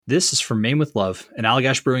This is From Maine with Love, an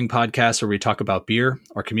Allagash Brewing podcast where we talk about beer,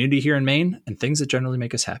 our community here in Maine, and things that generally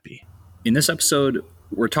make us happy. In this episode,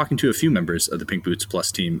 we're talking to a few members of the Pink Boots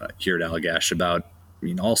Plus team here at Allagash about,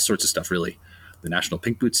 all sorts of stuff, really. The National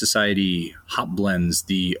Pink Boots Society, hop blends,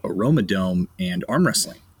 the Aroma Dome, and arm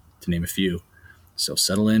wrestling, to name a few. So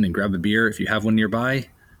settle in and grab a beer if you have one nearby,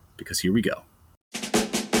 because here we go.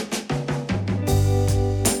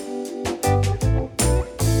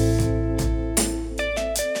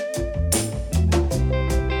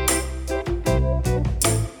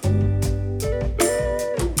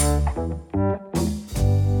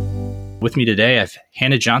 With me today, I have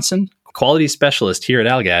Hannah Johnson, quality specialist here at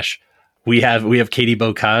Allagash. We have Katie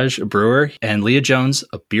Bocage, a brewer, and Leah Jones,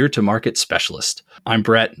 a beer to market specialist. I'm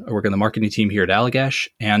Brett. I work on the marketing team here at Allagash.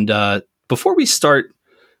 And before we start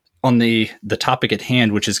on the topic at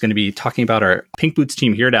hand, which is going to be talking about our Pink Boots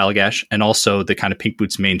team here at Allagash and also the kind of Pink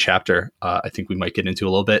Boots main chapter, I think we might get into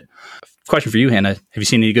a little bit. Question for you, Hannah. Have you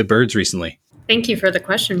seen any good birds recently? Thank you for the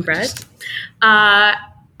question, Brett.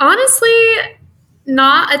 Honestly,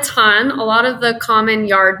 not a ton. A lot of the common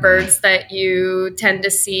yard birds that you tend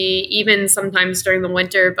to see, even sometimes during the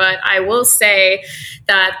winter. But I will say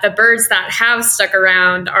that the birds that have stuck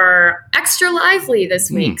around are extra lively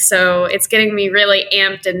this week. So it's getting me really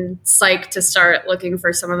amped and psyched to start looking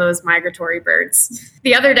for some of those migratory birds.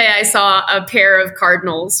 The other day I saw a pair of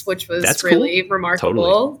cardinals, which was That's really cool. remarkable.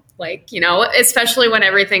 Totally. Especially when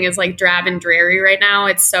everything is like drab and dreary right now,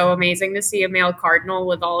 it's so amazing to see a male cardinal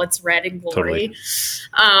with all its red and glory.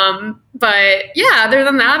 Totally. But yeah, other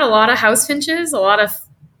than that, a lot of house finches, a lot of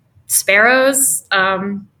sparrows,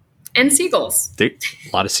 and seagulls. A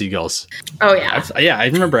lot of seagulls. Oh yeah. I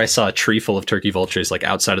remember I saw a tree full of turkey vultures like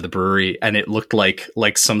outside of the brewery, and it looked like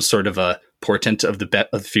some sort of a portent of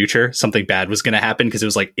the future. Something bad was going to happen because it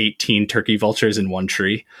was like 18 turkey vultures in one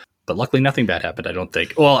tree. But luckily, nothing bad happened, I don't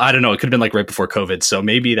think. Well, I don't know. It could have been like right before COVID. So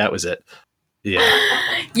maybe that was it. Yeah.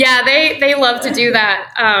 Yeah, they love to do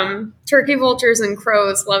that. Turkey vultures and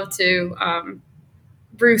crows love to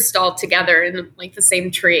roost all together in like the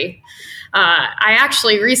same tree. I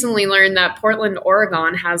actually recently learned that Portland,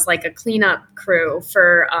 Oregon has like a cleanup crew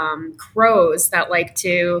for crows that like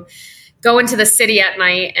to go into the city at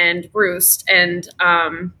night and roost. And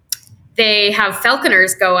they have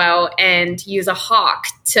falconers go out and use a hawk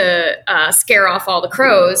to scare off all the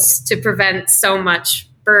crows to prevent so much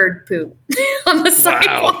bird poop on the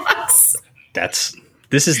sidewalks.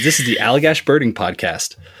 This is the Allagash Birding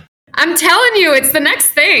Podcast. I'm telling you, it's the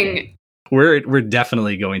next thing. We're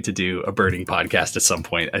definitely going to do a birding podcast at some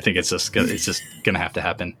point. I think it's just gonna have to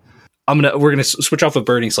happen. We're gonna switch off of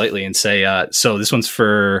birding slightly and say so this one's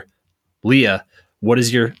for Leah. What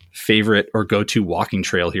is your favorite or go-to walking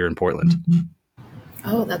trail here in Portland?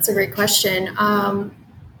 Oh, that's a great question.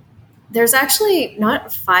 There's actually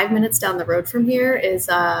not 5 minutes down the road from here is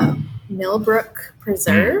Millbrook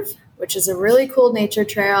Preserve, which is a really cool nature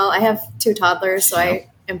trail. I have 2 toddlers, so I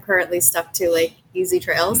am currently stuck to like easy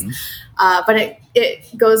trails. But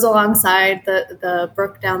it goes alongside the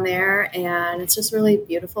brook down there, and it's just really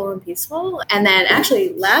beautiful and peaceful. And then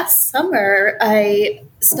actually last summer, I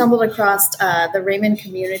stumbled across the Raymond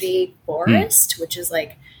Community Forest, which is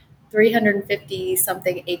like 350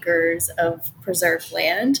 something acres of preserved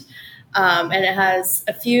land. And it has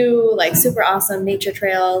a few like super awesome nature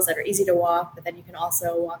trails that are easy to walk, but then you can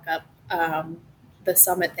also walk up the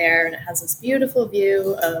summit there, and it has this beautiful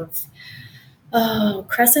view of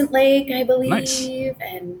Crescent Lake, I believe. Nice.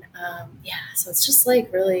 And so it's just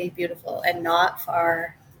like really beautiful and not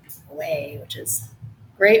far away, which is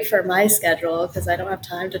great for my schedule because I don't have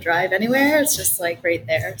time to drive anywhere. It's just like right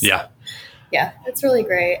there. So, yeah, it's really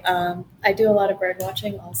great. I do a lot of bird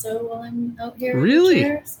watching also while I'm out here.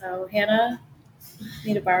 Really? So Hannah,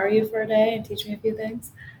 need to borrow you for a day and teach me a few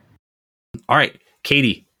things. All right,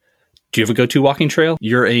 Katie, do you have a go-to walking trail?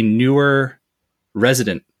 You're a newer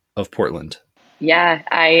resident of Portland. Yeah,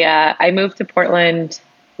 I moved to Portland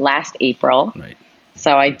last April. Right.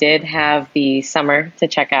 So I did have the summer to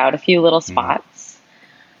check out a few little spots.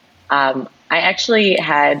 I actually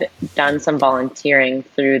had done some volunteering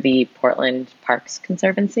through the Portland Parks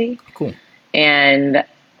Conservancy. Cool. And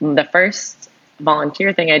the first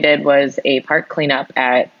volunteer thing I did was a park cleanup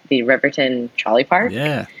at the Riverton Trolley Park.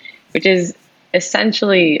 Yeah. Which is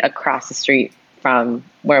essentially across the street from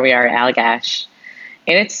where we are at Allagash.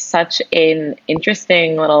 And it's such an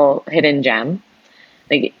interesting little hidden gem.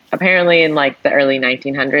 Like apparently in like the early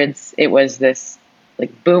 1900s, it was this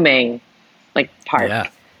like booming like park. Yeah.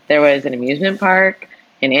 There was an amusement park,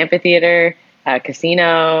 an amphitheater, a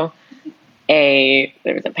casino, there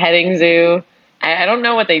was a petting zoo. I don't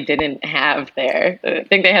know what they didn't have there. I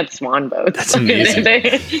think they had swan boats. That's amazing.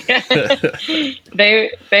 they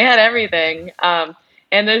had everything.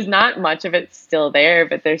 And there's not much of it still there,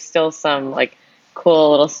 but there's still some like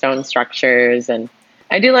cool little stone structures. And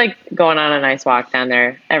I do like going on a nice walk down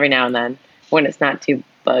there every now and then when it's not too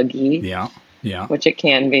buggy. Yeah. Yeah. Which it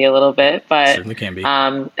can be a little bit, but certainly can be.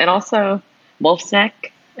 And also Wolf's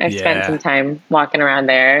Neck. I've spent some time walking around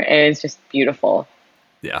there. It is just beautiful.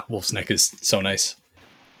 Yeah. Wolf's Neck is so nice.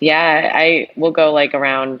 Yeah. I will go like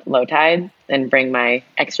around low tide and bring my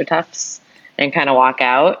extra tufts and kind of walk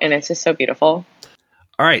out. And it's just so beautiful.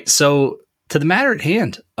 All right. So to the matter at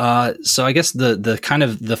hand. So I guess the kind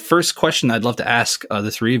of the first question I'd love to ask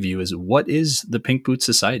the three of you is, what is the Pink Boots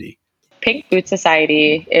Society? Pink Boots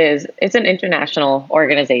Society it's an international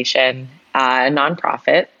organization, a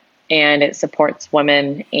nonprofit, and it supports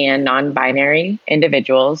women and non-binary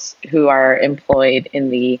individuals who are employed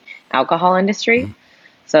in the alcohol industry. Mm-hmm.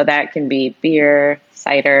 So that can be beer,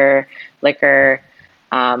 cider, liquor,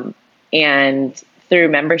 and through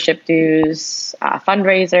membership dues,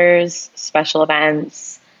 fundraisers, special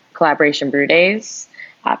events, collaboration brew days,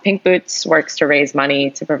 Pink Boots works to raise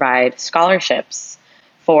money to provide scholarships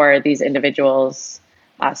for these individuals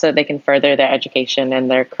so they can further their education and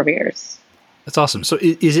their careers. That's awesome. So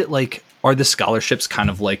is it like, are the scholarships kind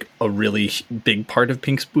of like a really big part of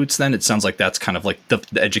Pink Boots then? It sounds like that's kind of like the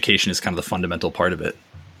education is kind of the fundamental part of it,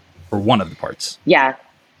 or one of the parts. Yeah,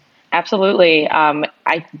 absolutely.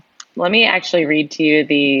 Let me actually read to you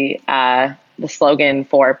the slogan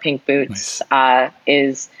for Pink Boots. Nice.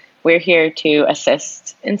 Is we're here to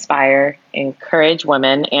assist, inspire, encourage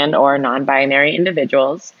women and or non-binary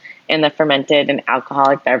individuals in the fermented and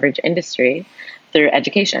alcoholic beverage industry through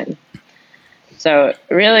education. So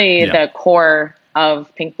really the core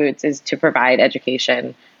of Pink Boots is to provide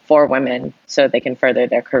education for women so they can further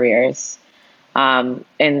their careers. And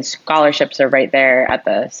scholarships are right there at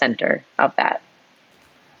the center of that.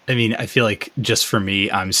 I mean, I feel like just for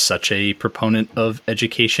me, I'm such a proponent of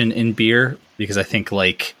education in beer because I think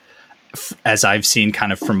like, as I've seen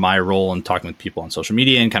kind of from my role and talking with people on social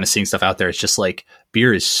media and kind of seeing stuff out there, it's just like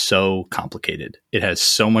beer is so complicated. It has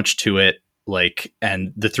so much to it. Like,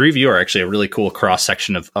 and the three of you are actually a really cool cross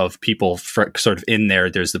section of people sort of in there.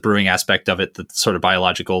 There's the brewing aspect of it, the sort of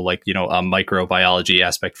biological, like, microbiology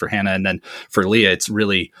aspect for Hannah. And then for Leah, it's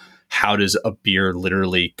really, how does a beer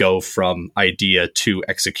literally go from idea to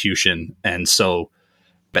execution? And so,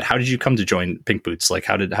 but how did you come to join Pink Boots? Like,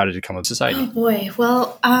 how did it come up society? Oh boy.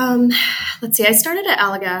 Well, let's see. I started at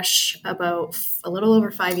Allagash about a little over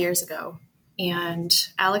 5 years ago. And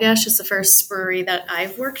Allagash is the first brewery that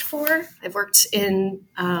I've worked for. I've worked in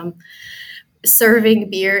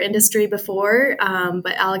serving beer industry before,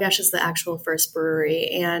 but Allagash is the actual first brewery.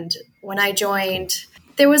 And when I joined,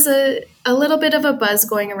 there was a little bit of a buzz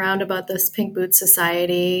going around about this Pink Boots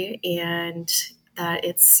Society and that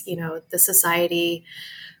it's, the society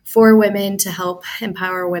for women to help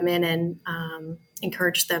empower women and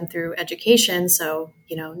encourage them through education. So,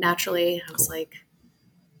 naturally I was like,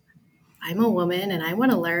 I'm a woman and I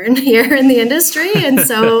want to learn here in the industry. And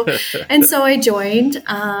so I joined.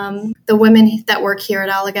 The women that work here at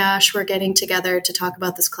Allagash were getting together to talk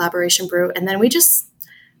about this collaboration brew. And then we just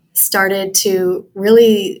started to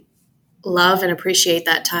really love and appreciate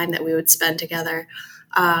that time that we would spend together.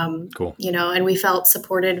 Cool. And we felt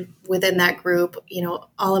supported within that group.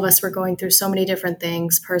 All of us were going through so many different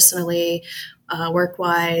things personally,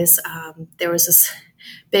 work-wise. There was this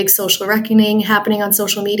big social reckoning happening on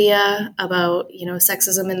social media about,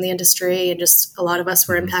 sexism in the industry, and just a lot of us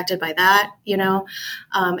were impacted by that,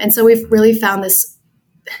 and so we've really found this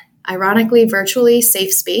ironically virtually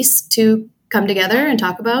safe space to come together and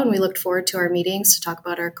talk about. And we looked forward to our meetings to talk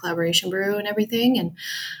about our collaboration brew and everything. And,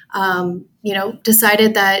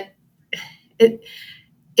 decided that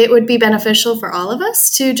it would be beneficial for all of us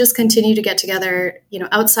to just continue to get together,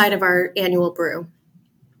 outside of our annual brew.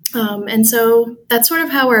 And so that's sort of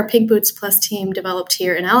how our Pink Boots Plus team developed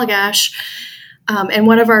here in Allagash. And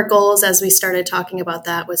one of our goals as we started talking about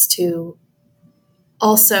that was to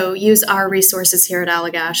also use our resources here at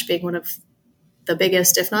Allagash, being one of the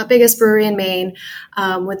biggest, if not biggest brewery in Maine,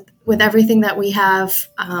 with everything that we have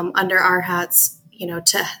under our hats,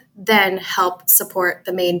 to then help support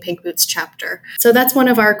the Maine Pink Boots chapter. So that's one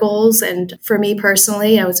of our goals. And for me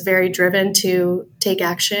personally, I was very driven to take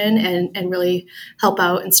action and really help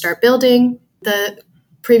out and start building. The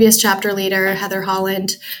previous chapter leader, Heather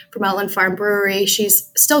Holland from Outland Farm Brewery,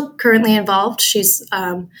 she's still currently involved. She's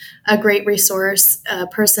a great resource, a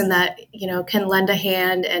person that, can lend a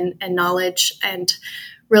hand and knowledge and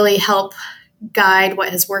really help guide what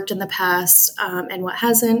has worked in the past and what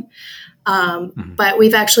hasn't. But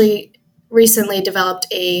we've actually recently developed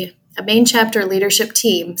a main chapter leadership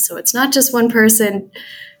team. So it's not just one person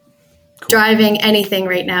driving anything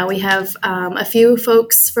right now. We have a few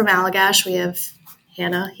folks from Allagash. We have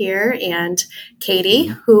Hannah here and Katie,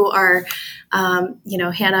 who are,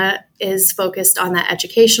 Hannah is focused on that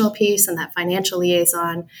educational piece and that financial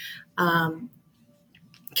liaison.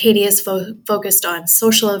 Katie is focused on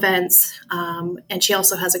social events, and she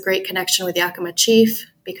also has a great connection with Yakima Chief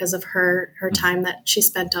because of her time that she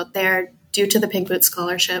spent out there due to the Pink Boots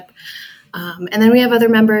Scholarship. And then we have other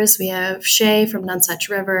members. We have Shay from Nonsuch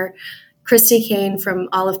River, Christy Kane from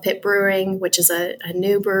Olive Pit Brewing, which is a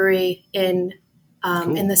new brewery in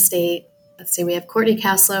the state. Let's see, we have Courtney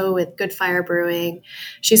Caslow with Good Fire Brewing.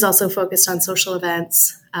 She's also focused on social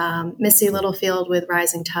events. Missy Littlefield with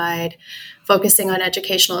Rising Tide, focusing on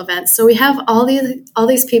educational events. So we have all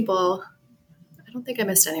these people. I don't think I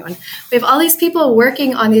missed anyone. We have all these people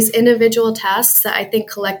working on these individual tasks that I think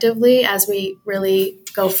collectively, as we really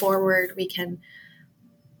go forward, we can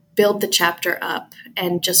build the chapter up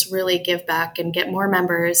and just really give back and get more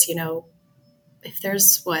members. If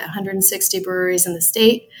there's 160 breweries in the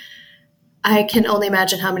state, I can only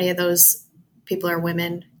imagine how many of those people are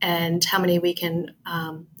women and how many we can,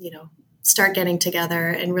 start getting together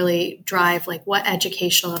and really drive what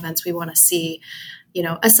educational events we want to see,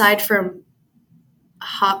 aside from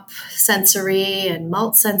hop sensory and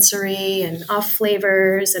malt sensory and off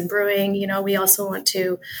flavors and brewing. We also want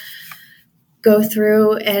to go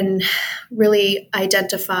through and really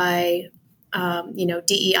identify,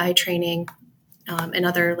 DEI training and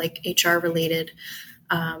other HR related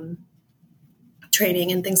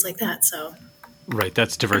training and things like that. So, right.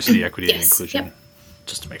 That's diversity, equity, yes, and inclusion. Yep.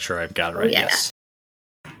 Just to make sure I've got it right. Yeah. Yes.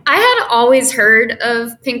 I had always heard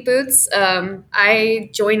of Pink Boots. I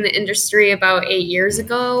joined the industry about 8 years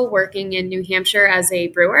ago, working in New Hampshire as a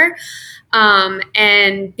brewer.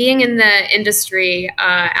 And being in the industry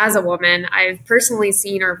as a woman, I've personally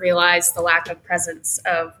seen or realized the lack of presence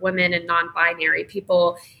of women and non-binary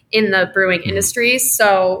people in the brewing industry.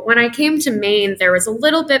 So when I came to Maine, there was a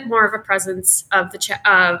little bit more of a presence of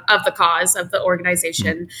the cause of the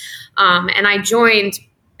organization. And I joined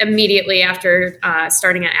immediately after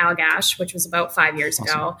starting at Allagash, which was about 5 years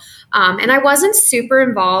ago. And I wasn't super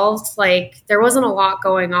involved. There wasn't a lot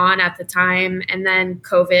going on at the time. And then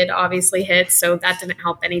COVID obviously hit, so that didn't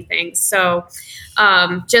help anything. So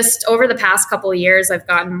just over the past couple of years, I've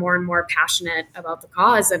gotten more and more passionate about the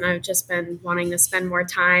cause. And I've just been wanting to spend more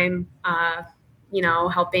time,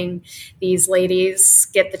 helping these ladies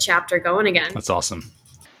get the chapter going again. That's awesome.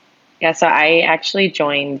 Yeah, so I actually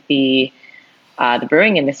joined the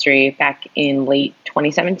brewing industry back in late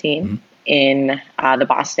 2017 in the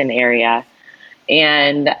Boston area.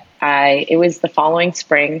 And it was the following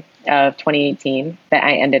spring of 2018 that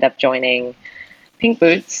I ended up joining Pink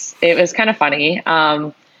Boots. It was kind of funny.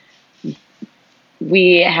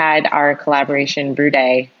 We had our collaboration brew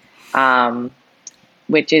day,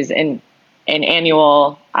 which is an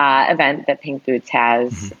annual event that Pink Boots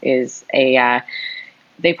has. Is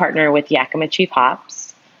they partner with Yakima Chief Hops.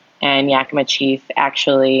 And Yakima Chief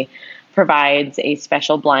actually provides a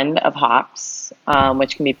special blend of hops,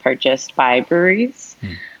 which can be purchased by breweries,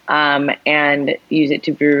 and use it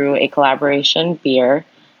to brew a collaboration beer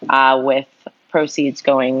with proceeds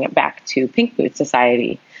going back to Pink Boots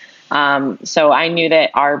Society. So I knew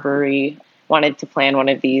that our brewery wanted to plan one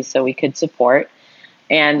of these so we could support.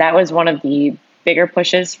 And that was one of the bigger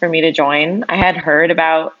pushes for me to join. I had heard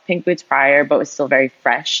about Pink Boots prior, but was still very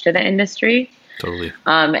fresh to the industry. Totally.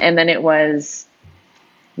 And then it was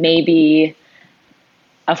maybe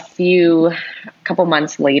a couple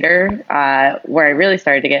months later where I really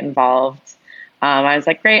started to get involved. I was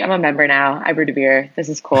like, great, I'm a member now. I brewed a beer. This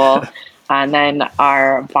is cool. And then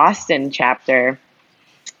our Boston chapter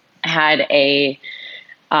had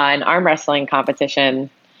an arm wrestling competition.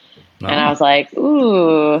 Oh. And I was like,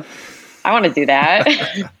 ooh, I want to do that.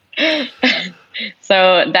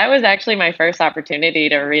 So that was actually my first opportunity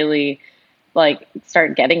to really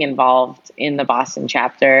start getting involved in the Boston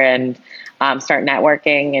chapter and start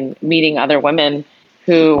networking and meeting other women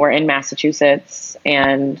who were in Massachusetts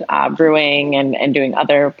and brewing and doing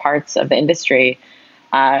other parts of the industry.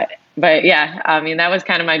 But yeah, that was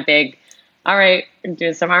kind of my big, all right,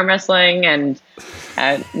 do some arm wrestling and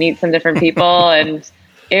meet some different people. And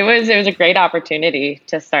it was a great opportunity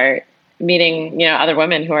to start meeting, other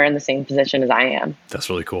women who are in the same position as I am. That's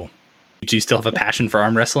really cool. Do you still have a passion for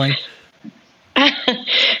arm wrestling?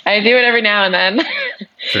 I do it every now and then.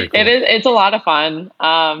 Very cool. It's a lot of fun.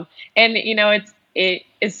 And it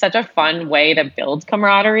is such a fun way to build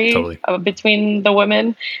camaraderie between the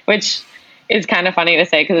women, which is kind of funny to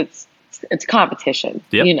say because it's it's competition,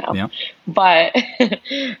 Yep, you know, yep. but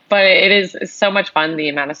it is so much fun, the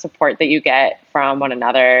amount of support that you get from one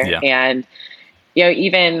another. Yeah. And,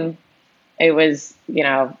 even it was,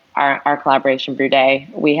 our collaboration brew day,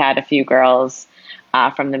 we had a few girls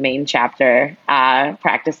from the main chapter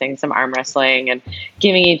practicing some arm wrestling and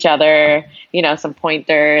giving each other, some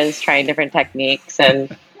pointers, trying different techniques.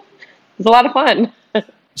 And it was a lot of fun.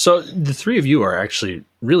 So the three of you are actually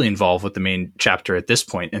really involved with the main chapter at this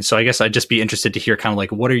point. And so I guess I'd just be interested to hear kind of like,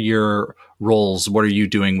 what are your roles? What are you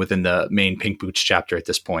doing within the main Pink Boots chapter at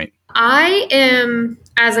this point? I am,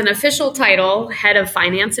 as an official title, head of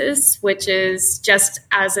finances, which is just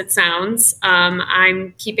as it sounds.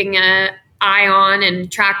 I'm keeping an eye on and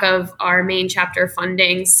track of our main chapter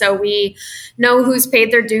funding. So we know who's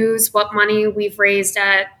paid their dues, what money we've raised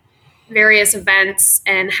at various events,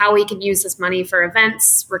 and how we can use this money for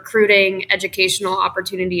events, recruiting, educational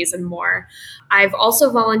opportunities, and more. I've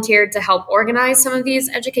also volunteered to help organize some of these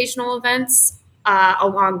educational events,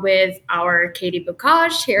 along with our Katie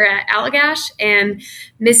Bocage here at Allagash and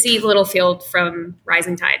Missy Littlefield from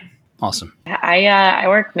Rising Tide. Awesome. I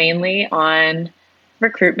work mainly on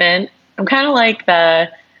recruitment. I'm kind of like the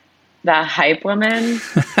hype woman.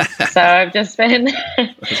 So I've just been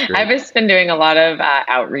doing a lot of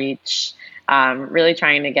outreach, really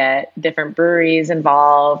trying to get different breweries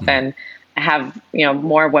involved and have,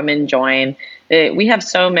 more women join. We have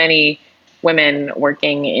so many women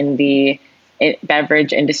working in the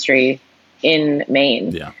beverage industry in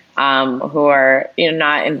Maine, who are,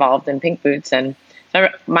 not involved in Pink Boots. And so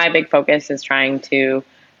my big focus is trying to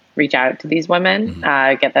reach out to these women,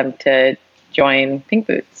 get them to join Pink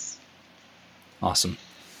Boots. Awesome.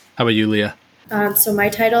 How about you, Leah? So my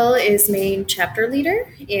title is Main Chapter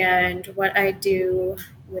Leader, and what I do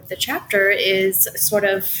with the chapter is sort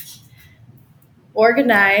of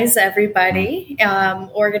organize everybody,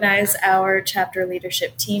 organize our chapter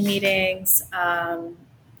leadership team meetings,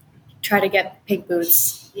 try to get Pink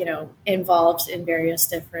Boots, involved in various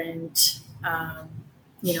different,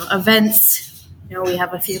 events. We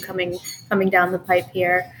have a few coming down the pipe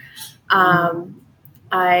here.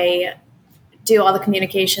 I do all the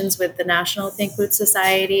communications with the National Pink Boots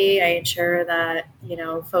Society. I ensure that,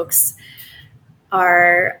 folks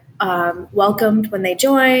are welcomed when they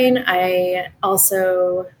join.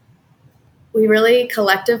 We really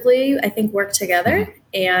collectively, I think, work together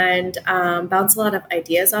and bounce a lot of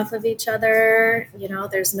ideas off of each other.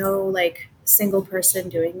 There's no single person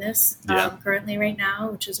doing this currently right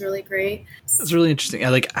now, which is really great. That's really interesting.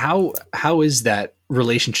 How is that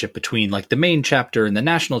relationship between the main chapter and the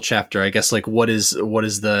national chapter? I guess what is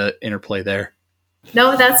the interplay there?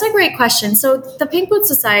 No, that's a great question. So the Pink Boots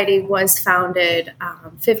Society was founded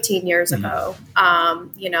 15 years ago,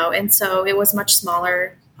 and so it was much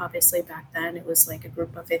smaller. Obviously, back then it was a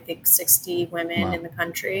group of, I think, 60 women in the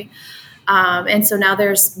country. And so now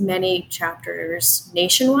there's many chapters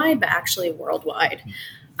nationwide, but actually worldwide.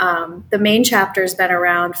 The main chapter has been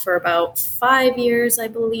around for about 5 years, I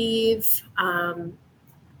believe.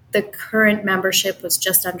 The current membership was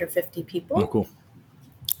just under 50 people. Oh, cool.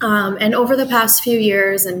 And over the past few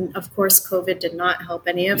years, and of course, COVID did not help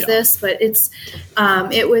any of this, but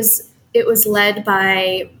it was led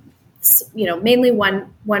by, mainly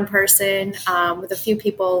one person, with a few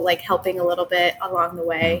people helping a little bit along the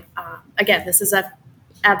way. Again, this is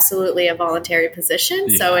absolutely a voluntary position.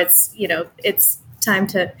 Yeah. So it's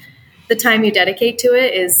the time you dedicate to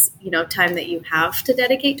it is, time that you have to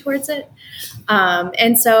dedicate towards it.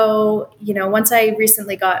 And so, once I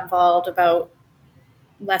recently got involved about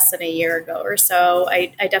less than a year ago or so,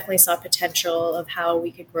 I definitely saw potential of how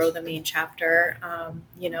we could grow the main chapter.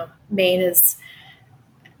 Maine is,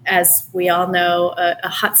 as we all know, a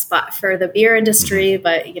hot spot for the beer industry,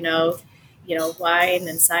 but, wine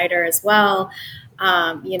and cider as well.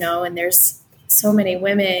 And there's so many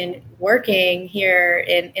women working here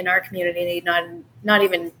in our community, not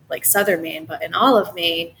even Southern Maine, but in all of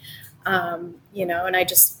Maine. And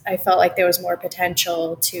I felt like there was more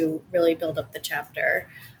potential to really build up the chapter.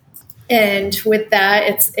 And with that,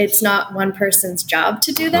 it's not one person's job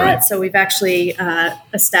to do that. Right. So we've actually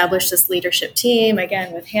established this leadership team,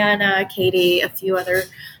 again, with Hannah, Katie, a few other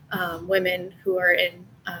women who are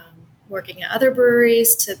working at other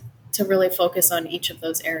breweries to really focus on each of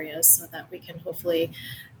those areas so that we can hopefully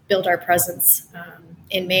build our presence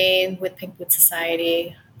in Maine with Pink Boots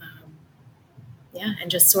Society.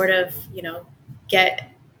 And just sort of,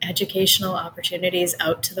 get educational opportunities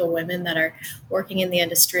out to the women that are working in the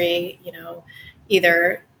industry,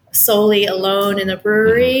 either solely alone in a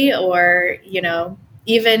brewery or,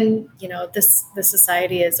 even, the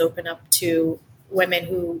society is open up to women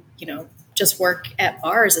who, just work at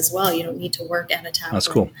bars as well. You don't need to work at a tap That's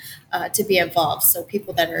room, cool. to be involved. So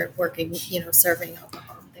people that are working, serving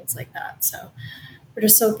alcohol and things like that. So we're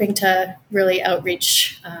just hoping to really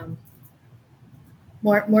outreach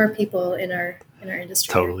more people in our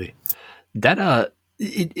industry. Totally. That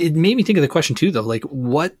it made me think of the question too, though. Like,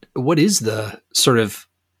 what is the sort of,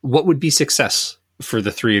 what would be success for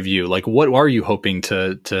the three of you? Like, what are you hoping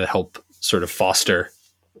to help sort of foster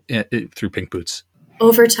through Pink Boots?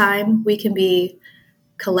 Over time, we can be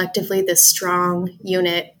collectively this strong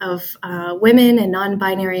unit of women and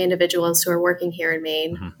non-binary individuals who are working here in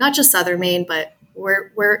Maine, Mm-hmm. not just Southern Maine, but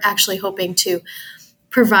we're actually hoping to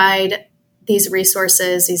provide these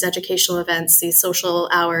resources, these educational events, these social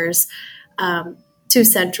hours to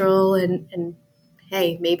Central and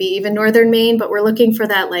hey, maybe even Northern Maine, but we're looking for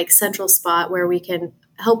that like central spot where we can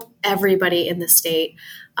help everybody in the state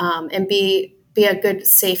and be a good,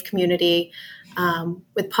 safe community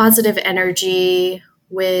with positive energy,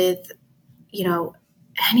 with,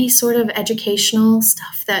 any sort of educational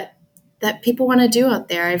stuff that people want to do out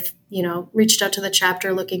there. I've, reached out to the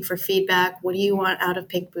chapter looking for feedback. What do you want out of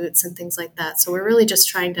Pink Boots and things like that? So we're really just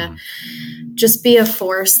trying to just be a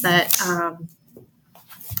force that,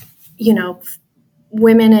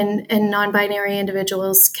 women and non-binary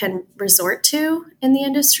individuals can resort to in the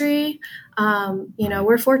industry.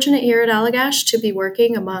 We're fortunate here at Allagash to be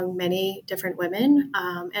working among many different women,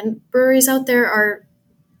 and breweries out there are,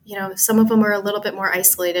 some of them are a little bit more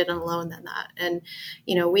isolated and alone than that. And,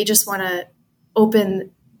 we just want to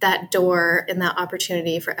open that door and that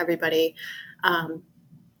opportunity for everybody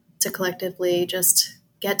to collectively just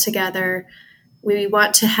get together. We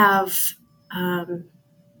want to have,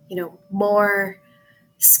 more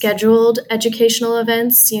scheduled educational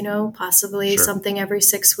events, possibly Sure. something every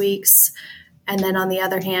 6 weeks. And then on the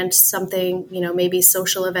other hand, something, maybe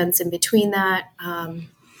social events in between that.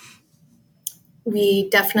 We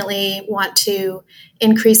definitely want to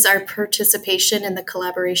increase our participation in the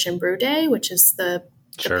Collaboration Brew Day, which is the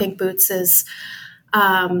Sure. Pink Boots'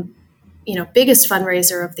 biggest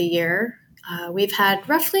fundraiser of the year. We've had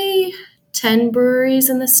roughly 10 breweries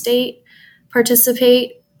in the state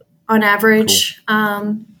participate on average,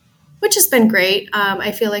 which has been great.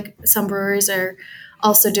 I feel like some breweries are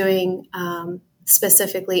also doing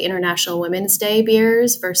specifically International Women's Day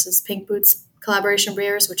beers versus Pink Boots Collaboration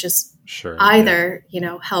beers, which is Sure. either,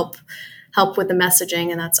 help with the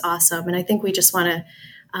messaging, and that's awesome. And I think we just want to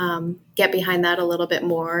get behind that a little bit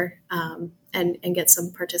more and get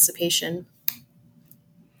some participation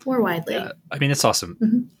more widely. Yeah. I mean, it's awesome.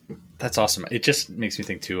 Mm-hmm. That's awesome. It just makes me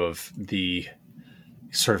think too of the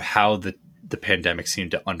sort of how the pandemic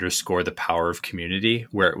seemed to underscore the power of community,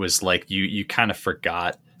 where it was like you kind of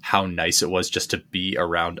forgot how nice it was just to be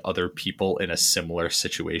around other people in a similar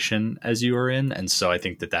situation as you were in. And so I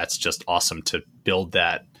think that that's just awesome to build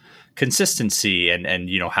that consistency and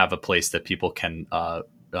have a place that people can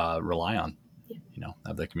rely on,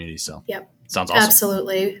 have that community. So Yep. Sounds awesome.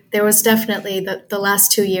 Absolutely. There was definitely the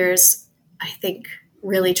last 2 years, I think,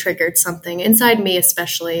 really triggered something inside me,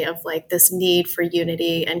 especially of like this need for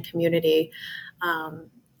unity and community.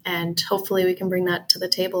 And hopefully we can bring that to the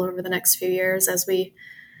table over the next few years as we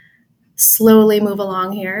slowly move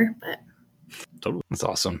along here. But Totally. That's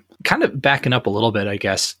awesome. Kind of backing up a little bit, I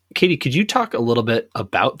guess. Katie, could you talk a little bit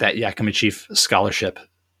about that Yakima Chief scholarship?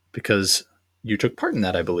 Because you took part in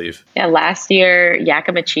that, I believe. Yeah, last year,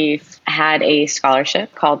 Yakima Chief had a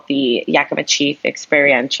scholarship called the Yakima Chief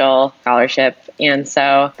Experiential Scholarship. And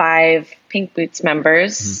so 5 Pink Boots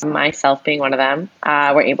members, myself being one of them,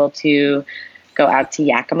 were able to go out to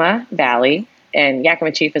Yakima Valley. And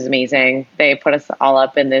Yakima Chief is amazing. They put us all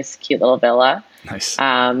up in this cute little villa. Nice.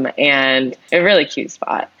 And a really cute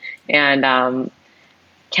spot. And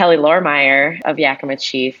Kelly Lormeyer of Yakima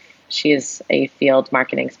Chief, she is a field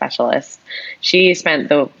marketing specialist. She spent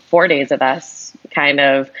the 4 days with us kind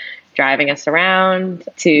of driving us around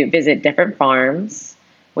to visit different farms.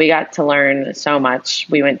 We got to learn so much.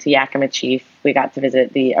 We went to Yakima Chief. We got to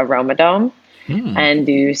visit the Aroma Dome and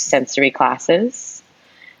do sensory classes,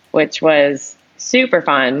 which was super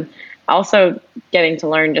fun. Also getting to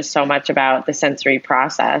learn just so much about the sensory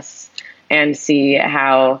process and see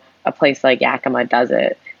how a place like Yakima does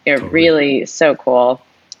it. It's really so cool.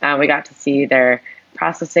 We got to see their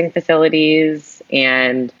processing facilities,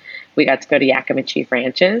 and we got to go to Yakima Chief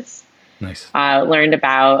ranches. Nice. Learned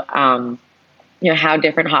about, how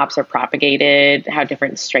different hops are propagated, how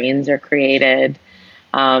different strains are created.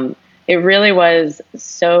 It really was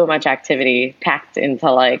so much activity packed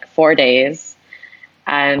into like 4 days.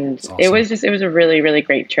 And awesome. it was a really, really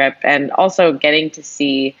great trip. And also getting to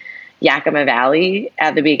see, Yakima Valley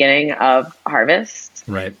at the beginning of harvest.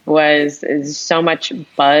 Right. Is so much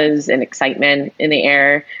buzz and excitement in the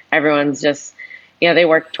air. Everyone's just, they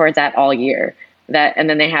work towards that all year. And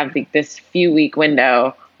then they have this few week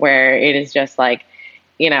window where it is just like,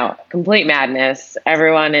 complete madness.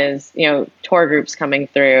 Everyone is, tour groups coming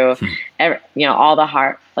through, all the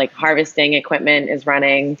harvesting equipment is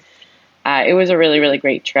running. It was a really, really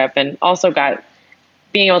great trip, and also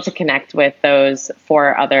being able to connect with those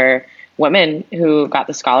 4 other women who got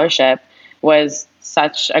the scholarship was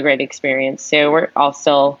such a great experience too. We're all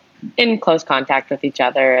still in close contact with each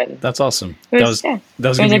other, and that's awesome. That was going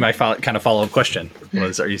to be my kind of follow-up question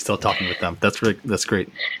was, are you still talking with them? That's great.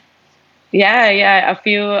 Yeah. A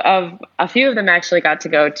few of them actually got to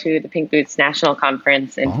go to the Pink Boots National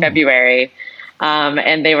Conference in February,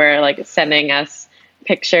 and they were like sending us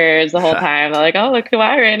pictures the whole time. They're like, "Oh, look who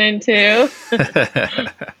I ran into."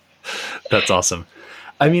 That's awesome.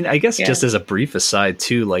 I mean, I guess just as a brief aside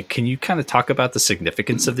too, like, can you kind of talk about the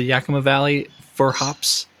significance of the Yakima Valley for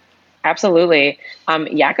hops? Absolutely.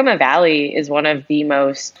 Yakima Valley is one of the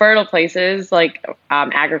most fertile places,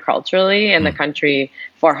 agriculturally in the country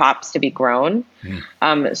for hops to be grown.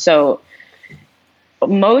 So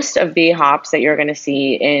most of the hops that you're going to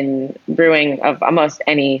see in brewing of almost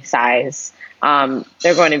any size,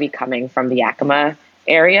 they're going to be coming from the Yakima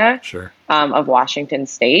area of Washington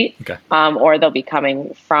State, or they'll be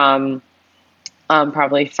coming from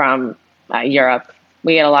probably from Europe.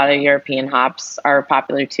 We get a lot of European hops are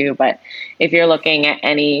popular too, but if you're looking at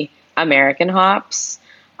any American hops,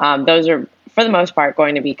 those are for the most part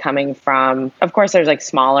going to be coming from, of course, there's like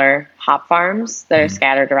smaller hop farms that are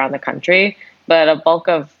scattered around the country, but a bulk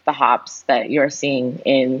of the hops that you're seeing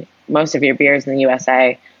in most of your beers in the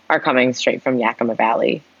USA are coming straight from Yakima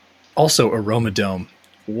Valley. Also, Aroma Dome.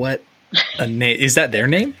 What a name. Is that their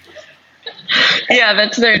name? Yeah,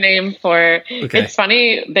 that's their name for It's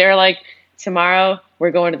funny. They're like, tomorrow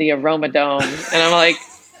we're going to the Aroma Dome. And I'm like,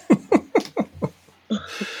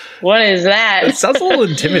 what is that? It sounds a little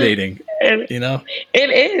intimidating, It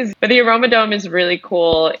is. But the Aroma Dome is really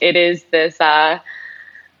cool. It is this,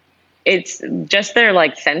 it's just their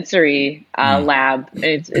like sensory lab.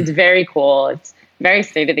 It's very cool. It's very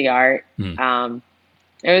state of the art.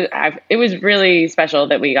 It was really special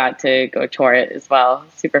that we got to go tour it as well.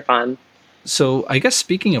 Super fun. So I guess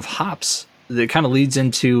speaking of hops, that kind of leads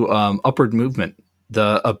into Upward Movement,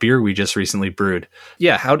 a beer we just recently brewed.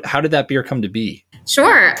 Yeah, how did that beer come to be?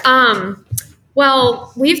 Sure.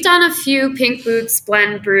 Well, we've done a few Pink Boots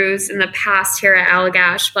blend brews in the past here at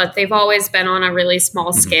Allagash, but they've always been on a really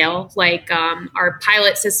small scale, like our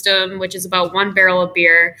pilot system, which is about 1 barrel of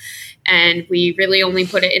beer. And we really only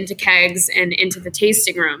put it into kegs and into the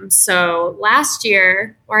tasting room. So last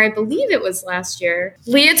year, or I believe it was last year,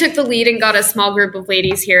 Leah took the lead and got a small group of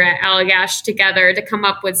ladies here at Allagash together to come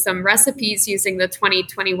up with some recipes using the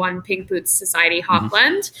 2021 Pink Boots Society hop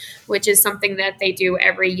blend, which is something that they do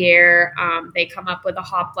every year. They come up with a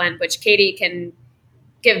hop blend, which Katie can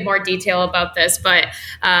give more detail about this, but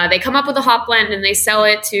they come up with a hop blend and they sell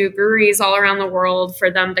it to breweries all around the world for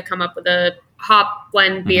them to come up with a hop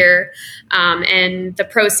blend beer, and the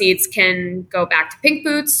proceeds can go back to Pink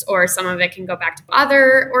Boots, or some of it can go back to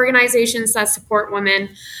other organizations that support women.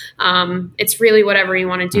 It's really whatever you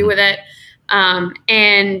want to do with it.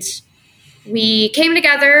 And we came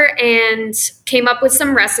together and came up with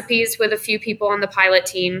some recipes with a few people on the pilot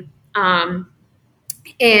team. And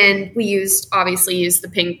we obviously used the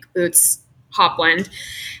Pink Boots hop blend.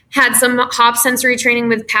 Had some hop sensory training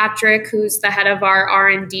with Patrick, who's the head of our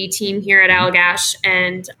R&D team here at Allagash,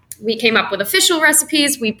 and we came up with official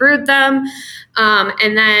recipes. We brewed them,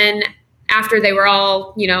 and then after they were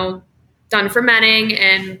all, done fermenting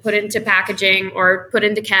and put into packaging or put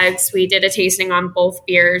into kegs, we did a tasting on both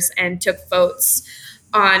beers and took votes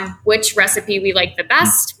on which recipe we liked the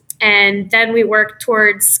best. And then we worked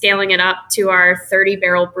towards scaling it up to our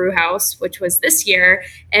 30-barrel brew house, which was this year.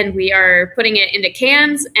 And we are putting it into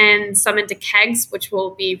cans and some into kegs, which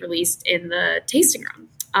will be released in the tasting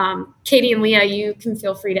room. Katie and Leah, you can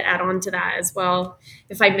feel free to add on to that as well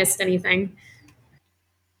if I missed anything.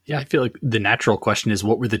 Yeah, I feel like the natural question is,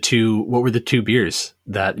 what were the two beers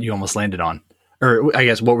that you almost landed on? Or I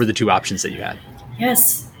guess, what were the 2 options that you had?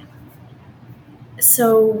 Yes.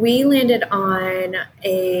 So we landed on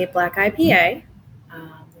a black IPA,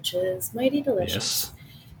 which is mighty delicious.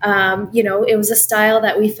 Yes. It was a style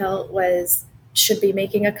that we felt should be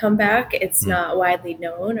making a comeback. It's not widely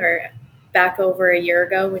known, or back over a year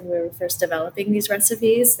ago when we were first developing these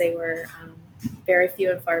recipes, they were very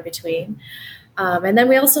few and far between. And then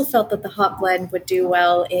we also felt that the hop blend would do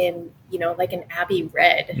well in, like an Abbey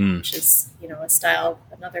Red, which is, a style,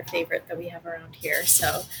 another favorite that we have around here.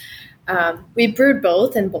 So we brewed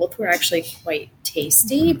both, and both were actually quite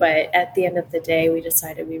tasty. But at the end of the day, we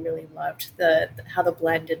decided we really loved how the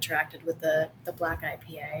blend interacted with the black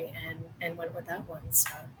IPA and went with that one.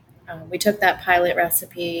 So we took that pilot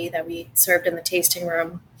recipe that we served in the tasting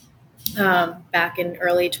room back in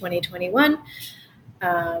early 2021,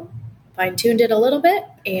 fine-tuned it a little bit,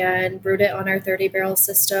 and brewed it on our 30-barrel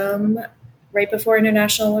system right before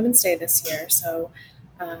International Women's Day this year. So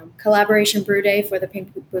Collaboration Brew Day for the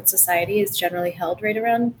Pink Boots Society is generally held right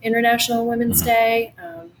around International Women's Day.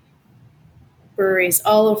 Breweries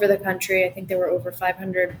all over the country, I think there were over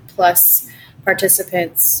 500 plus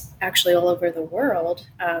participants actually all over the world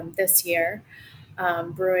this year,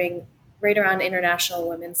 brewing right around International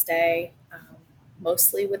Women's Day,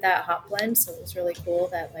 mostly with that hop blend. So it was really cool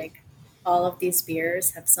that like all of these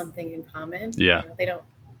beers have something in common. Yeah. They don't,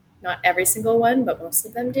 not every single one, but most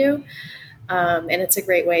of them do. And it's a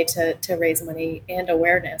great way to raise money and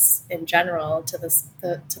awareness in general to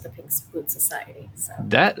the Pink Boots Society. So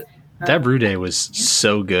that brew day was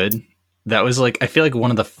so good. That was like, I feel like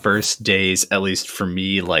one of the first days, at least for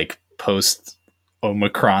me, like post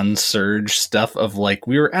Omicron surge stuff of like,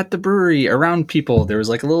 we were at the brewery around people. There was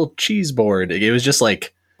like a little cheese board. It was just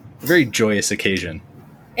like a very joyous occasion.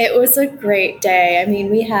 It was a great day. I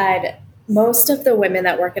mean, we had most of the women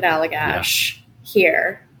that work at Allagash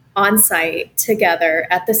here on site together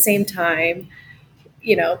at the same time,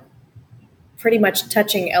 pretty much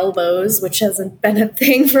touching elbows, which hasn't been a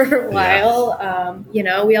thing for a while.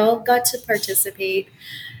 We all got to participate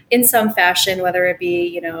in some fashion, whether it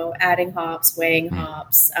be, adding hops, weighing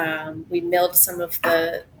hops. We milled some of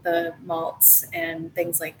the malts and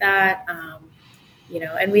things like that.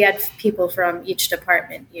 And we had people from each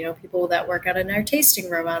department, people that work out in our tasting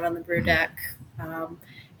room out on the brew deck.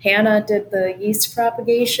 Hannah did the yeast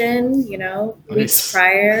propagation, weeks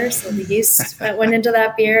prior. So the yeast that went into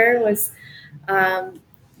that beer was,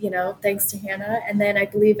 thanks to Hannah. And then I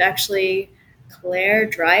believe actually Claire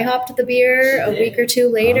dry hopped the beer a week or two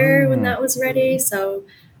later when that was ready. So,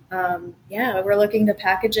 we're looking to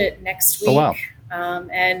package it next week. Oh, wow.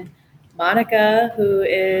 And Monica, who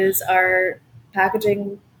is our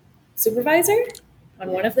packaging supervisor on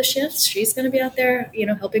one of the shifts, she's going to be out there,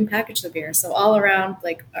 helping package the beer. So all around,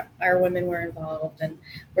 like our women were involved, and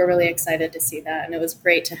we're really excited to see that. And it was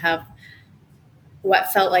great to have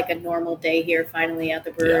what felt like a normal day here finally at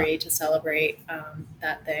the brewery to celebrate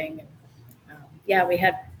that thing. And, we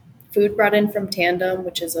had food brought in from Tandem,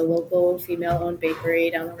 which is a local female-owned bakery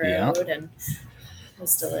down the road, and it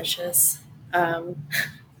was delicious.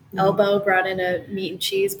 Elbow brought in a meat and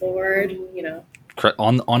cheese board,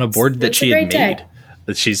 on a board that she had made. Day.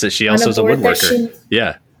 That she also is a woodworker.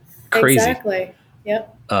 Crazy. Exactly.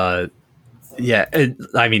 Yep. I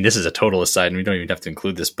mean, this is a total aside, and we don't even have to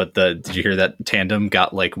include this. But did you hear that Tandem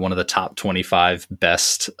got like one of the top 25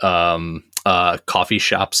 best coffee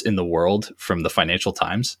shops in the world from the Financial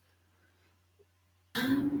Times?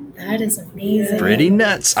 That is amazing. Pretty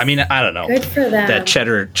nuts. I mean, I don't know. Good for them. That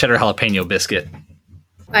cheddar jalapeno biscuit.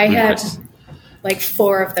 I had like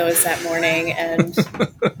 4 of those that morning, and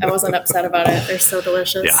I wasn't upset about it. They're so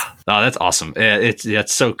delicious. Yeah. Oh, that's awesome.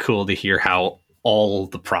 It's so cool to hear how all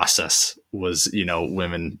the process was,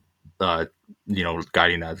 women,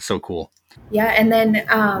 guiding that. It's so cool. Yeah. And then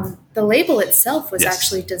the label itself was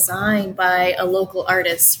actually designed by a local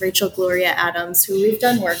artist, Rachel Gloria Adams, who we've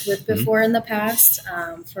done work with before in the past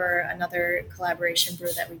for another collaboration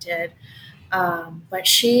brew that we did. But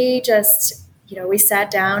she just, we sat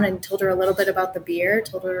down and told her a little bit about the beer,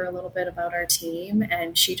 told her a little bit about our team,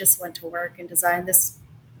 and she just went to work and designed this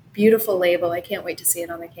beautiful label. I can't wait to see it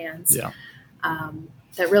on the cans. Yeah.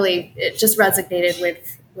 That really, it just resonated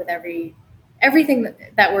with everything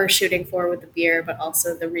that we're shooting for with the beer, but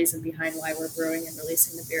also the reason behind why we're brewing and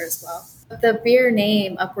releasing the beer as well. The beer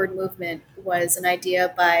name, Upward Movement, was an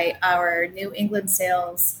idea by our New England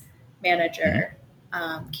sales manager,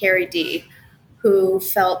 Carrie D., who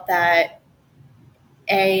felt that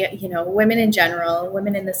women in general,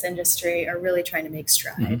 women in this industry are really trying to make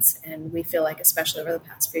strides. And we feel like, especially over the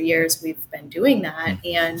past few years, we've been doing that.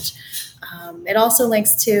 And it also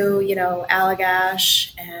links to,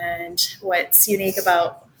 Allagash, and what's unique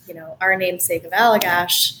about, our namesake of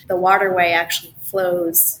Allagash, the waterway actually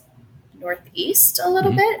flows northeast a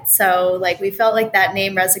little bit. So like, we felt like that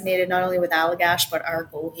name resonated not only with Allagash, but our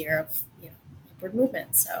goal here of, upward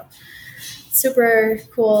movement. So super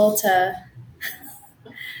cool to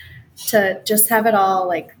just have it all,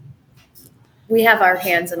 like, we have our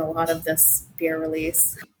hands in a lot of this beer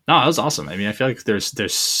release. No, that was awesome. I mean, I feel like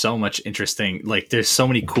there's so much interesting, like there's so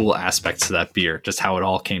many cool aspects to that beer, just how it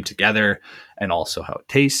all came together and also how it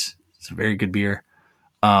tastes. It's a very good beer.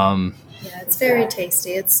 Yeah, it's very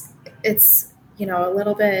tasty. It's a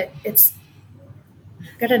little bit, it's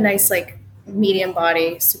got a nice like medium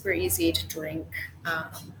body, super easy to drink.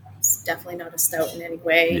 It's definitely not a stout in any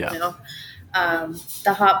way,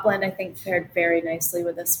 The hop blend, I think, paired very nicely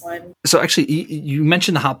with this one. So actually, you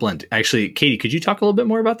mentioned the hop blend. Actually, Katie, could you talk a little bit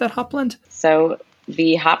more about that hop blend? So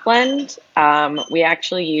the hop blend, we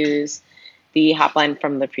actually use the hop blend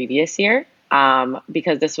from the previous year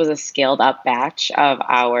because this was a scaled up batch of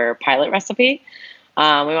our pilot recipe. We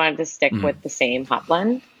wanted to stick with the same hop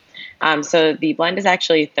blend. So the blend is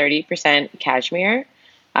actually 30% cashmere,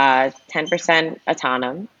 10%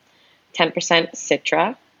 autumn, 10%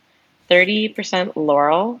 citra, 30%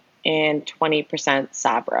 laurel, and 20%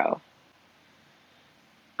 sabro.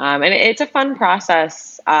 And it's a fun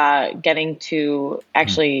process getting to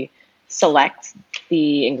actually select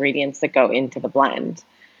the ingredients that go into the blend.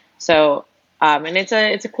 So, and it's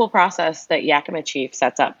a cool process that Yakima Chief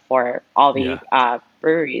sets up for all the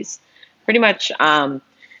breweries. Pretty much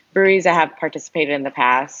breweries that have participated in the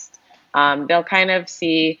past, they'll kind of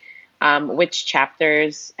see which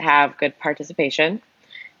chapters have good participation.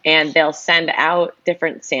 And they'll send out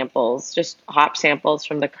different samples, just hop samples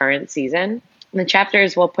from the current season. And the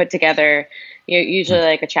chapters will put together usually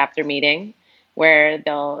like a chapter meeting where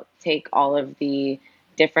they'll take all of the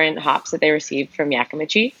different hops that they received from Yakima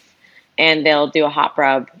Chief and they'll do a hop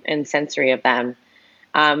rub and sensory of them.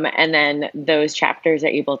 And then those chapters are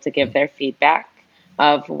able to give their feedback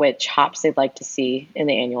of which hops they'd like to see in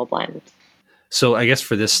the annual blend. So I guess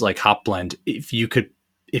for this like hop blend, if you could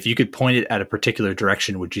point it at a particular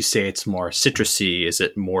direction, would you say it's more citrusy? Is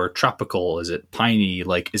it more tropical? Is it piney?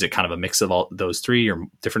 Like, is it kind of a mix of all those three or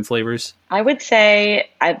different flavors? I would say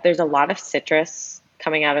there's a lot of citrus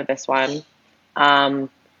coming out of this one. Some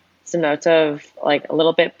notes of like a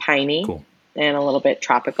little bit piney and a little bit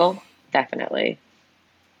tropical, definitely.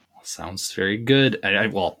 Sounds very good. I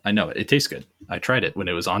know it. It tastes good. I tried it when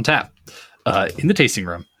it was on tap in the tasting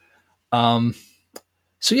room.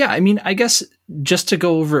 So yeah, I mean, I guess just to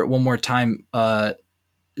go over it one more time,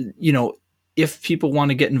 if people want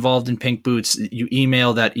to get involved in Pink Boots, you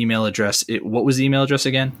email that email address. What was the email address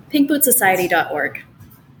again? pinkbootsociety.org.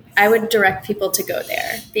 I would direct people to go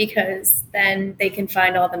there because then they can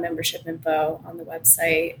find all the membership info on the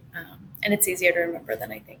website, and it's easier to remember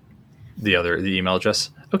than I think. The email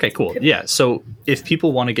address. Okay, cool. Yeah. So if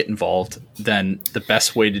people want to get involved, then the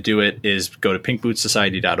best way to do it is go to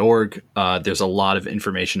pinkbootsociety.org. There's a lot of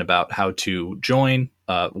information about how to join,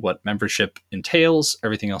 what membership entails,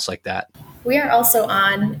 everything else like that. We are also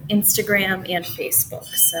on Instagram and Facebook.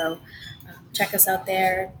 So check us out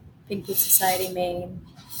there. Pink Boots Society Maine,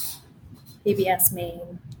 PBS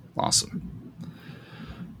Maine. Awesome.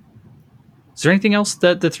 Is there anything else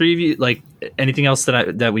that the three of you, like anything else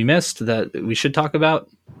that we missed that we should talk about?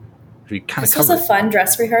 This was a fun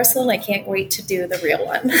dress rehearsal, and I can't wait to do the real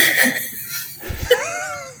one.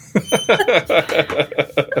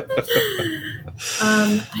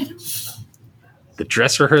 The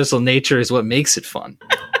dress rehearsal nature is what makes it fun.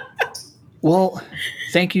 Well,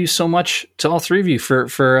 thank you so much to all three of you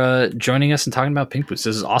for joining us and talking about Pink Boots.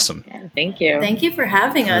 This is awesome. Yeah, thank you. Thank you for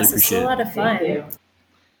having us. It's a lot of fun.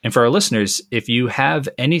 And for our listeners, if you have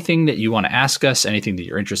anything that you want to ask us, anything that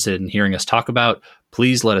you're interested in hearing us talk about,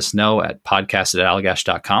 please let us know at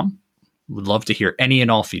podcast@allagash.com. We'd love to hear any and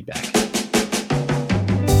all feedback.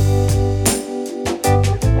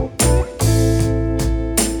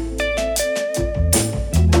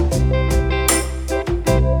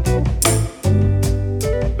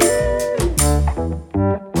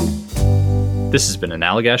 This has been an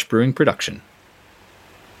Allagash Brewing production.